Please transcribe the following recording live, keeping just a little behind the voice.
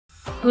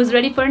Who's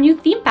ready for a new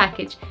theme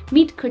package?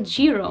 Meet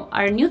Kojiro,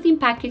 our new theme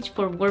package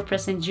for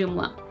WordPress and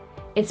Joomla.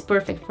 It's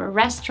perfect for a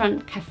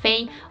restaurant,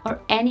 cafe,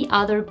 or any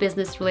other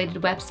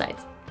business-related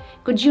websites.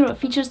 Kojiro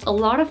features a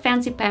lot of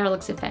fancy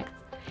parallax effects,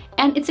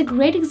 and it's a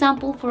great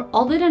example for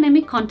all the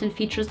dynamic content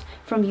features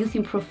from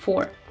YOOtheme Pro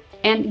 4.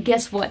 And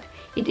guess what?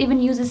 It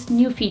even uses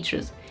new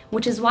features,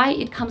 which is why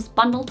it comes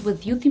bundled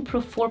with YOOtheme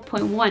Pro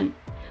 4.1.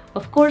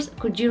 Of course,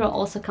 Kojiro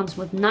also comes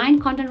with 9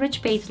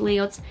 content-rich page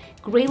layouts,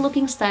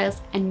 great-looking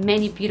styles, and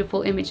many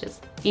beautiful images.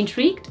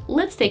 Intrigued?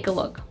 Let's take a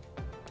look.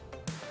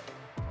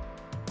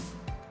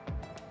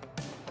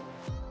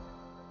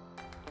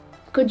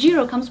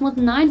 Kojiro comes with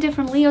 9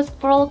 different layouts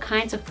for all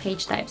kinds of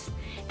page types.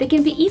 They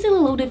can be easily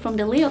loaded from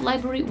the layout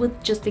library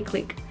with just a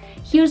click.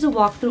 Here's a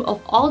walkthrough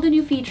of all the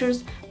new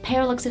features,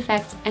 parallax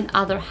effects, and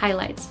other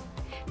highlights.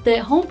 The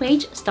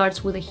homepage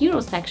starts with a hero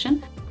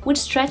section, which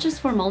stretches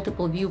for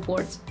multiple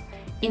viewports.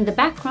 In the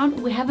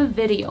background, we have a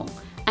video,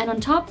 and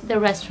on top, the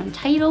restaurant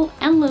title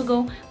and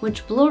logo,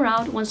 which blur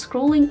out when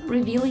scrolling,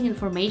 revealing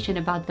information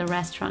about the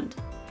restaurant.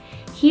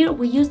 Here,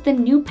 we use the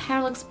new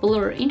parallax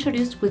blur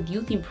introduced with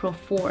YOOtheme Pro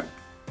 4.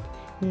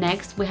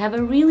 Next, we have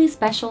a really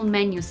special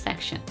menu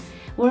section,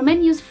 where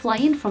menus fly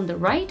in from the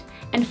right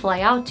and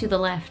fly out to the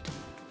left.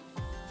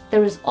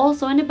 There is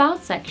also an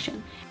About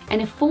section,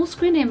 and a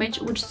full-screen image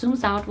which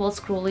zooms out while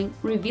scrolling,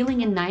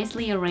 revealing a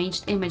nicely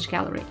arranged image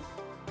gallery.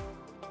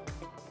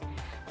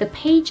 The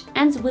page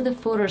ends with a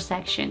footer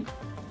section.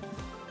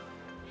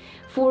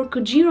 For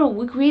Kojiro,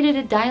 we created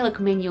a dialog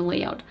menu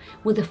layout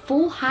with a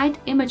full-height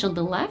image on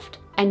the left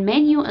and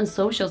menu and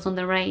socials on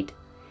the right.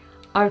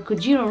 Our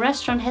Kojiro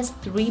restaurant has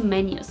 3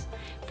 menus,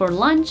 for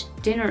lunch,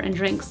 dinner, and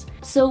drinks,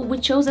 so we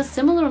chose a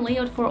similar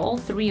layout for all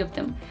 3 of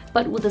them,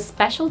 but with a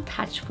special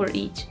touch for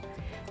each.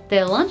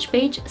 The lunch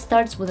page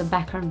starts with a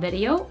background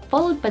video,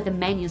 followed by the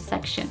menu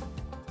section.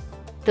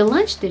 The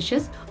lunch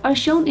dishes are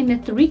shown in a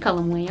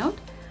 3-column layout,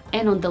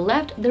 and on the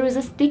left there is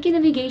a sticky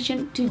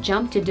navigation to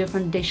jump to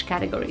different dish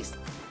categories.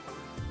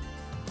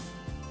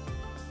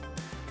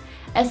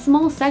 A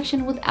small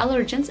section with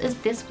allergens is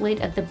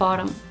displayed at the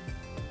bottom.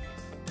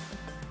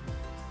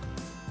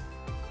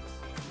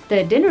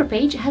 The dinner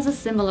page has a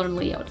similar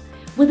layout,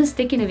 with a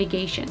sticky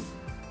navigation.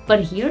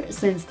 But here,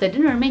 since the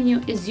dinner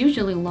menu is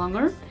usually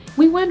longer,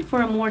 we went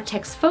for a more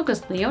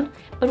text-focused layout,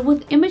 but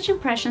with image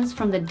impressions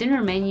from the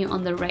dinner menu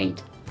on the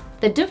right.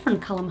 The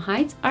different column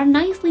heights are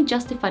nicely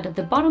justified at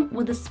the bottom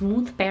with a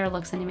smooth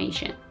parallax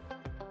animation.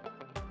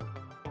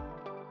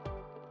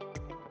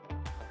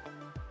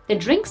 The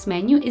drinks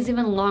menu is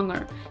even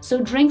longer,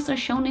 so drinks are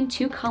shown in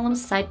 2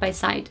 columns side by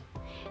side,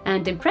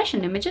 and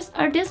impression images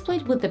are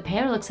displayed with the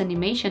parallax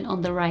animation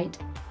on the right.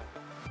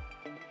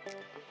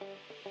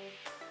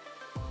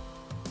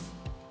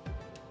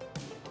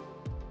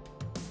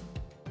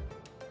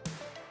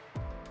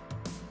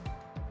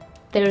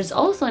 There is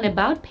also an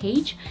About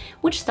page,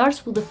 which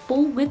starts with the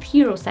full-width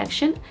hero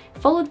section,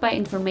 followed by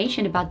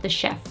information about the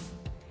chef.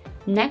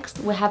 Next,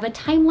 we have a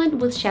timeline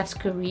with chef's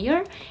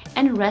career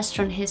and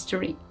restaurant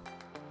history.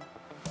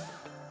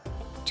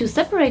 To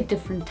separate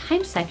different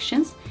time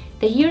sections,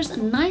 the years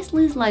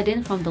nicely slide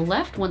in from the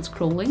left when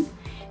scrolling,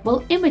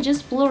 while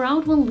images blur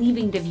out when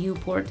leaving the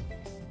viewport.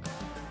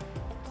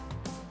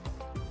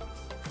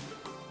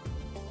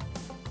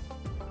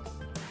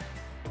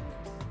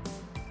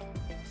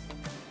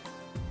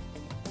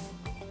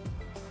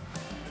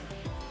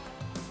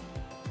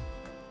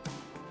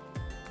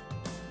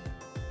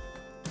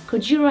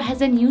 Kojiro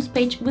has a news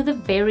page with a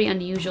very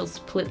unusual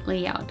split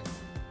layout.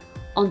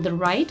 On the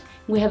right,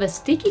 we have a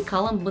sticky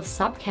column with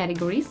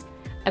subcategories,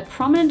 a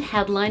prominent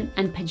headline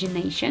and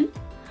pagination,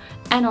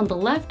 and on the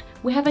left,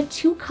 we have a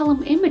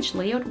 2-column image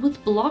layout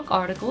with block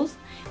articles,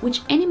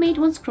 which animate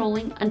when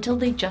scrolling until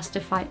they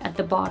justify at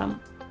the bottom.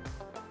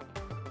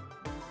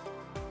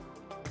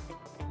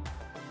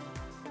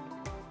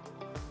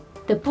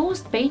 The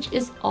post page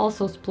is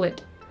also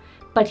split,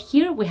 but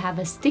here we have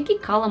a sticky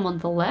column on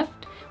the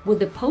left with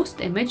the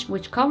post image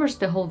which covers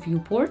the whole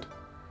viewport,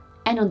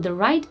 and on the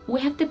right we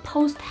have the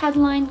post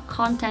headline,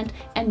 content,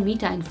 and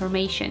meta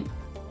information.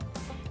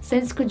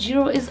 Since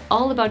Kojiro is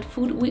all about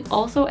food, we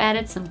also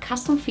added some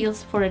custom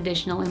fields for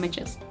additional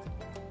images.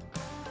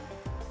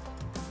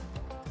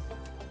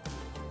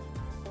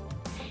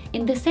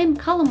 In the same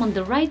column on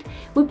the right,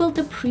 we built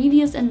the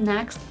previous and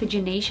next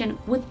pagination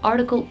with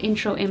article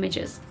intro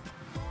images.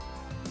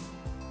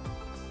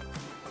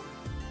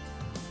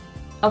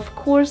 Of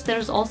course,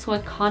 there's also a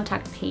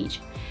contact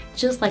page.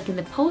 Just like in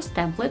the post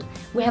template,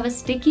 we have a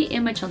sticky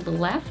image on the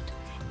left,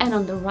 and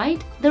on the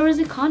right, there is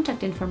a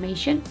contact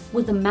information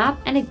with a map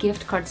and a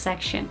gift card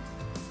section.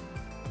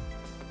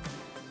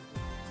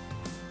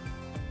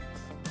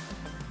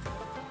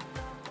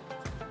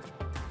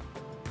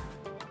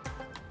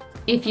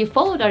 If you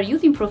followed our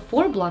YOOtheme Pro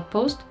 4 blog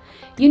post,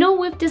 you know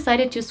we've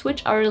decided to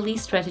switch our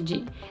release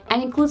strategy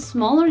and include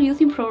smaller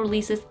YOOtheme Pro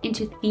releases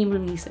into theme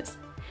releases.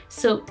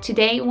 So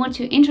today I want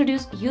to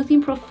introduce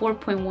YOOtheme Pro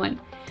 4.1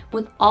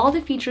 with all the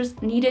features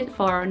needed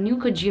for our new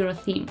Kojiro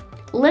theme.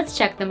 Let's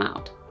check them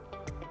out.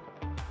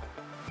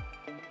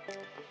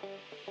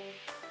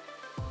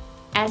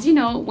 As you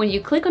know, when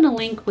you click on a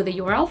link with a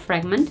URL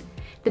fragment,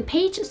 the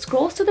page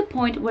scrolls to the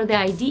point where the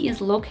ID is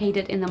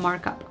located in the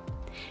markup.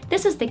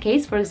 This is the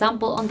case, for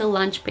example, on the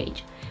lunch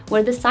page,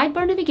 where the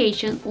sidebar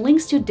navigation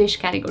links to dish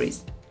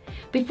categories.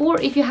 Before,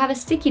 if you have a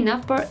sticky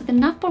navbar, the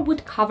navbar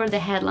would cover the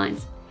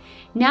headlines.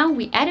 Now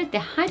we added the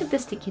height of the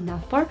sticky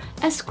navbar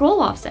as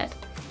scroll offset.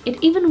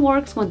 It even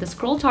works when the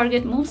scroll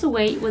target moves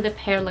away with a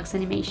parallax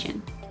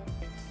animation.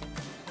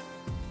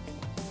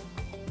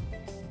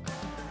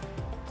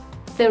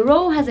 The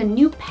row has a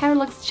new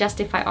Parallax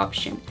Justify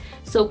option,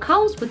 so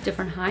columns with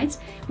different heights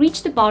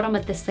reach the bottom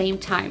at the same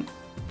time.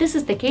 This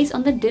is the case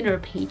on the dinner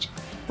page,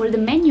 where the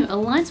menu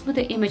aligns with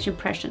the image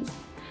impressions.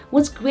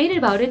 What's great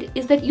about it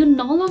is that you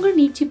no longer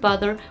need to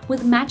bother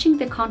with matching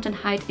the content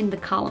height in the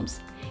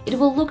columns. It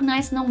will look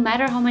nice no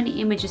matter how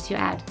many images you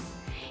add.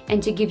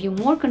 And to give you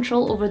more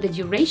control over the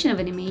duration of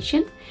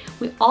animation,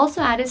 we also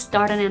added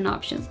start and end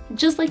options,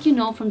 just like you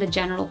know from the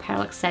general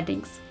parallax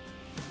settings.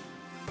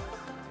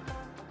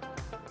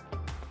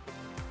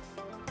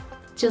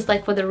 Just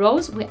like for the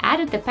rows, we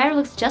added the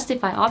Parallax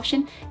Justify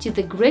option to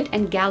the grid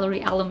and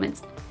gallery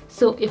elements.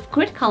 So if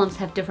grid columns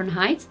have different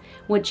heights,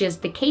 which is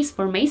the case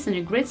for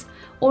masonry grids,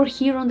 or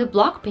here on the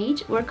block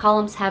page where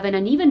columns have an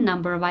uneven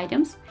number of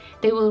items,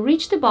 they will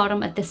reach the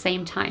bottom at the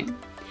same time.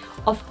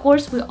 Of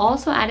course, we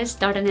also added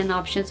start and end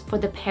options for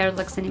the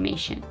parallax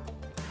animation.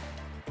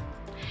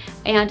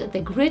 And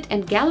the grid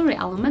and gallery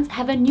elements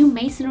have a new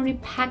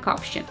masonry pack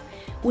option,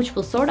 which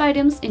will sort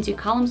items into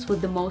columns with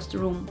the most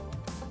room.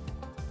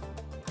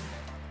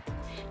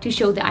 To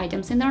show the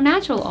items in their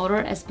natural order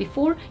as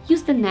before,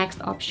 use the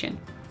next option.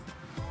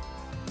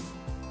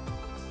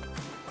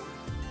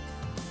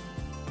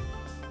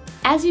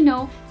 As you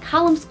know,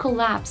 columns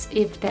collapse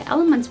if the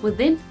elements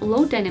within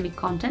load dynamic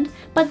content,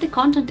 but the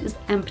content is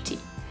empty.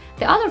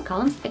 The other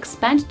columns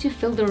expand to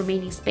fill the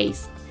remaining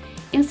space.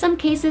 In some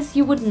cases,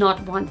 you would not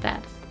want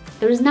that.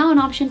 There is now an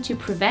option to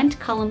prevent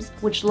columns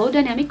which load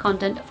dynamic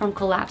content from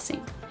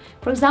collapsing.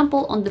 For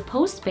example, on the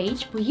post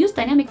page, we use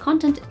dynamic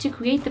content to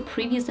create the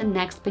previous and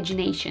next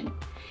pagination.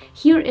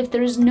 Here, if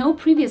there is no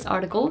previous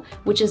article,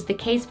 which is the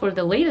case for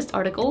the latest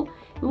article,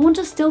 we want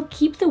to still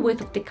keep the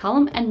width of the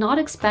column and not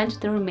expand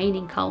the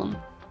remaining column.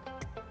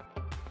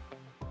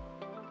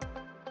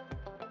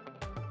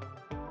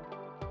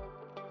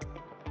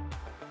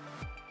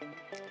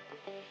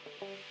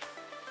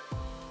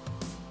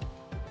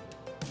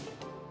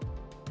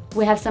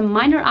 We have some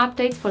minor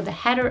updates for the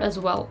header as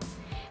well.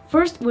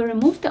 First, we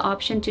removed the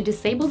option to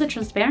disable the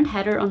transparent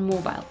header on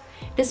mobile.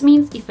 This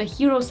means if a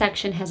hero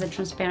section has a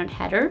transparent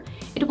header,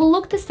 it will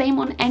look the same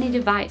on any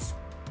device.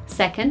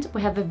 Second,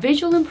 we have a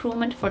visual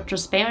improvement for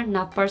transparent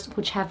navbars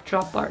which have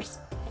drop bars.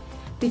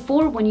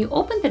 Before, when you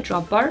open the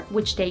drop bar,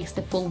 which takes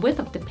the full width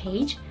of the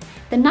page,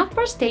 the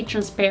navbar stayed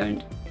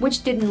transparent,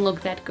 which didn't look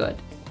that good.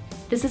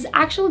 This is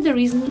actually the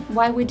reason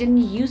why we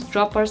didn't use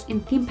drop bars in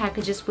theme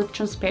packages with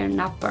transparent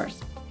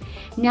navbars.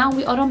 Now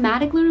we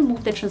automatically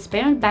remove the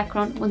transparent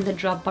background when the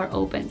drop bar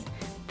opens.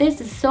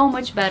 This is so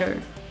much better.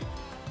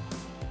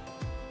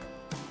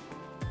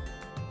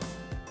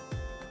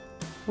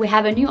 We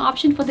have a new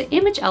option for the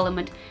image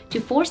element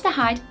to force the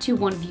height to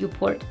one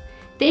viewport.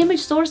 The image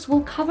source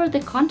will cover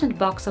the content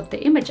box of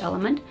the image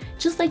element,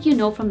 just like you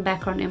know from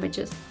background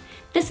images.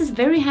 This is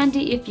very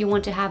handy if you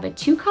want to have a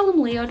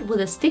 2-column layout with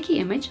a sticky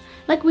image,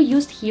 like we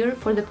used here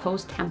for the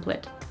post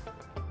template.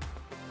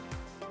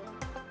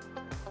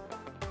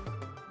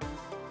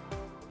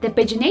 The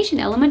Pagination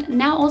element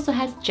now also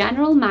has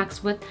general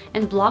max width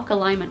and block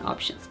alignment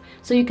options,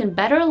 so you can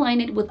better align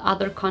it with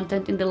other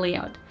content in the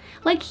layout,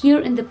 like here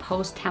in the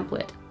post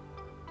template.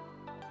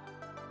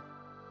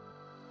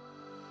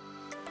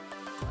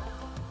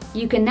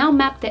 You can now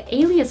map the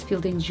Alias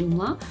field in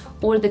Joomla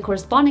or the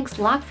corresponding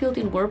Slug field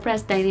in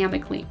WordPress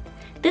dynamically.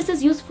 This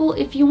is useful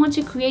if you want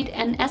to create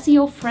an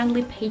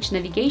SEO-friendly page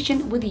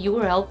navigation with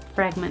URL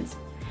fragments.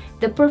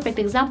 The perfect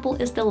example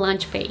is the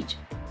lunch page.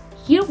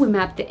 Here we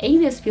map the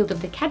alias field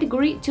of the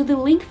category to the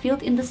link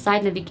field in the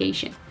site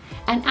navigation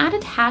and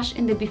added hash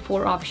in the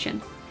before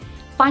option.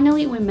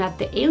 Finally, we map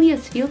the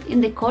alias field in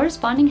the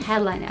corresponding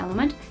headline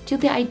element to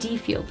the ID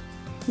field.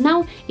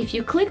 Now, if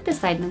you click the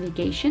site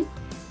navigation,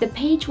 the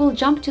page will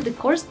jump to the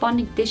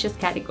corresponding dishes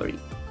category.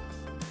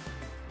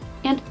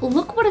 And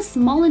look what a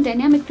small and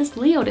dynamic this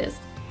layout is.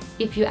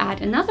 If you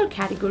add another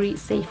category,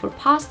 say for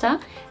pasta,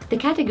 the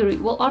category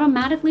will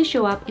automatically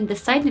show up in the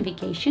site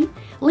navigation,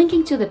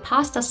 linking to the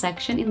pasta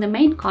section in the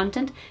main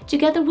content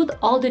together with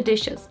all the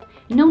dishes.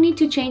 No need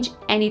to change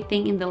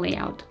anything in the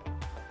layout.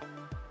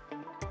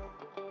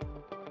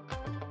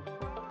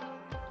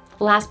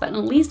 Last but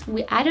not least,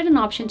 we added an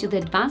option to the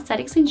advanced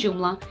settings in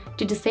Joomla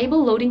to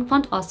disable loading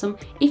font awesome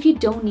if you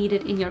don't need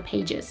it in your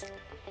pages.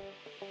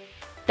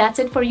 That's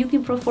it for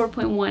YOOtheme Pro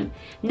 4.1.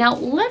 Now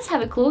let's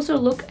have a closer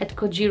look at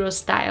Kojiro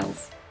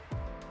styles.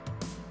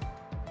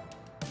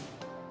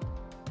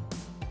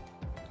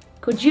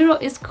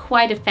 Kojiro is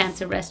quite a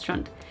fancy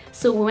restaurant,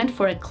 so we went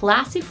for a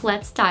classy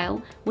flat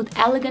style with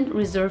elegant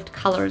reserved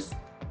colors.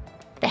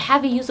 The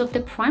heavy use of the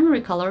primary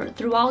color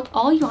throughout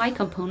all UI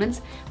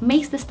components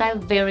makes the style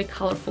very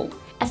colorful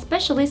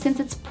especially since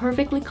it's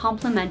perfectly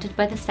complemented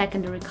by the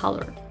secondary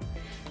color.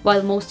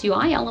 While most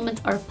UI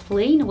elements are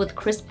plain with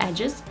crisp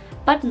edges,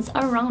 buttons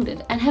are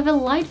rounded and have a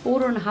light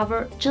border on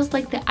hover, just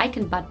like the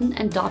icon button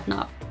and dot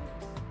knob.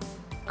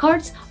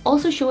 Cards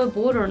also show a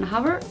border on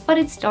hover, but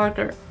it's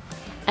darker.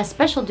 A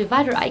special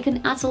divider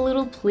icon adds a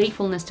little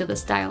playfulness to the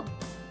style.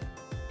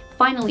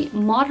 Finally,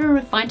 modern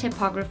refined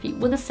typography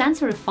with a sans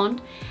serif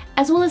font,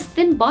 as well as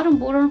thin bottom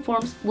border and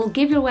forms, will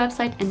give your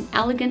website an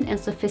elegant and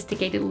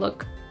sophisticated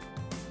look.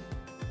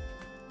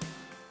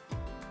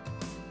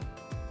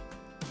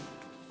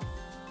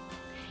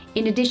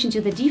 In addition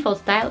to the default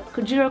style,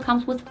 Kojiro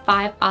comes with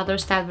 5 other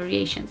style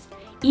variations,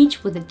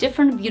 each with a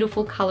different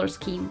beautiful color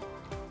scheme.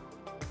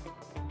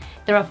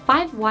 There are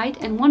 5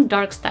 white and 1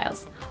 dark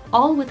styles,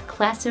 all with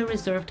classy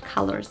reserved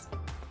colors.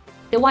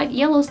 The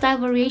white-yellow style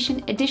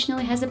variation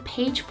additionally has a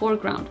page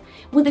foreground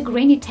with a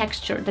grainy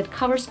texture that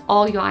covers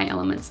all UI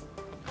elements.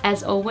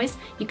 As always,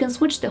 you can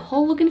switch the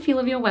whole look and feel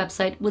of your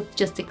website with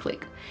just a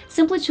click.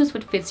 Simply choose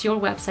what fits your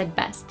website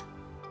best.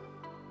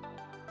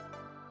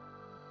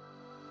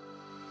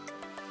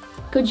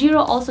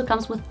 Kojiro also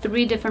comes with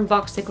 3 different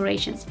box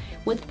decorations,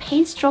 with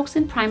paint strokes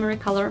in primary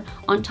color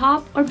on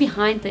top or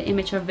behind the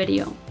image or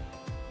video.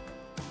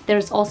 There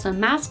is also a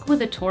mask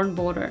with a torn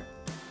border.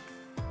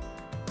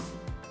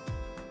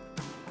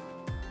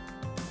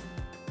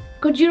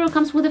 Kojiro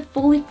comes with a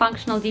fully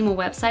functional demo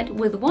website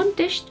with 1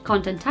 dish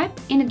content type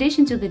in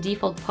addition to the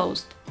default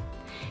post.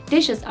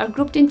 Dishes are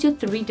grouped into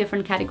 3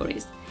 different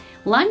categories: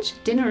 lunch,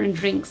 dinner, and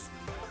drinks.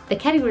 The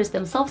categories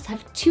themselves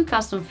have 2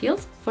 custom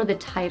fields for the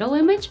title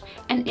image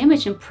and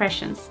image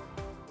impressions.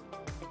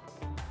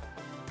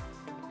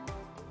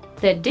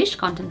 The dish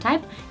content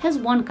type has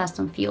 1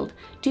 custom field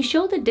to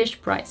show the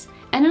dish price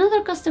and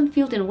another custom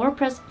field in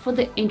WordPress for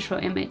the intro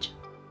image.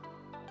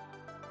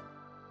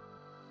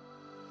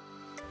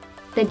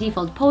 The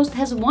default post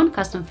has 1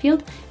 custom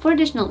field for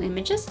additional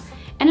images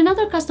and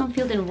another custom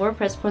field in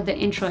WordPress for the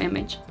intro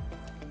image.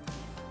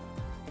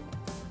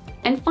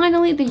 And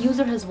finally, the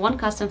user has 1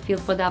 custom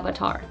field for the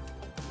avatar.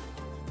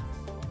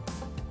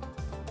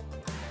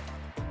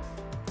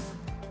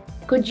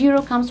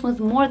 Kojiro comes with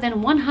more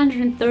than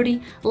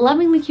 130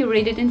 lovingly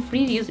curated and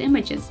free-to-use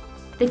images.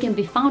 They can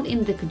be found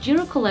in the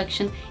Kojiro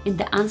collection in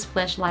the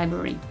Unsplash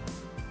library.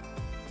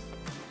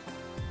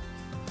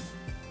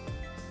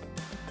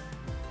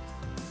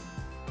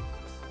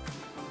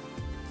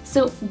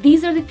 So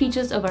these are the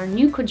features of our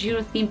new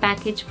Kojiro theme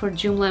package for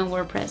Joomla and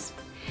WordPress.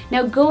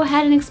 Now go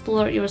ahead and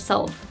explore it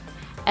yourself.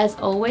 As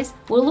always,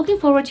 we're looking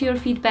forward to your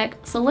feedback,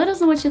 so let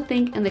us know what you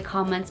think in the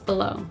comments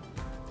below.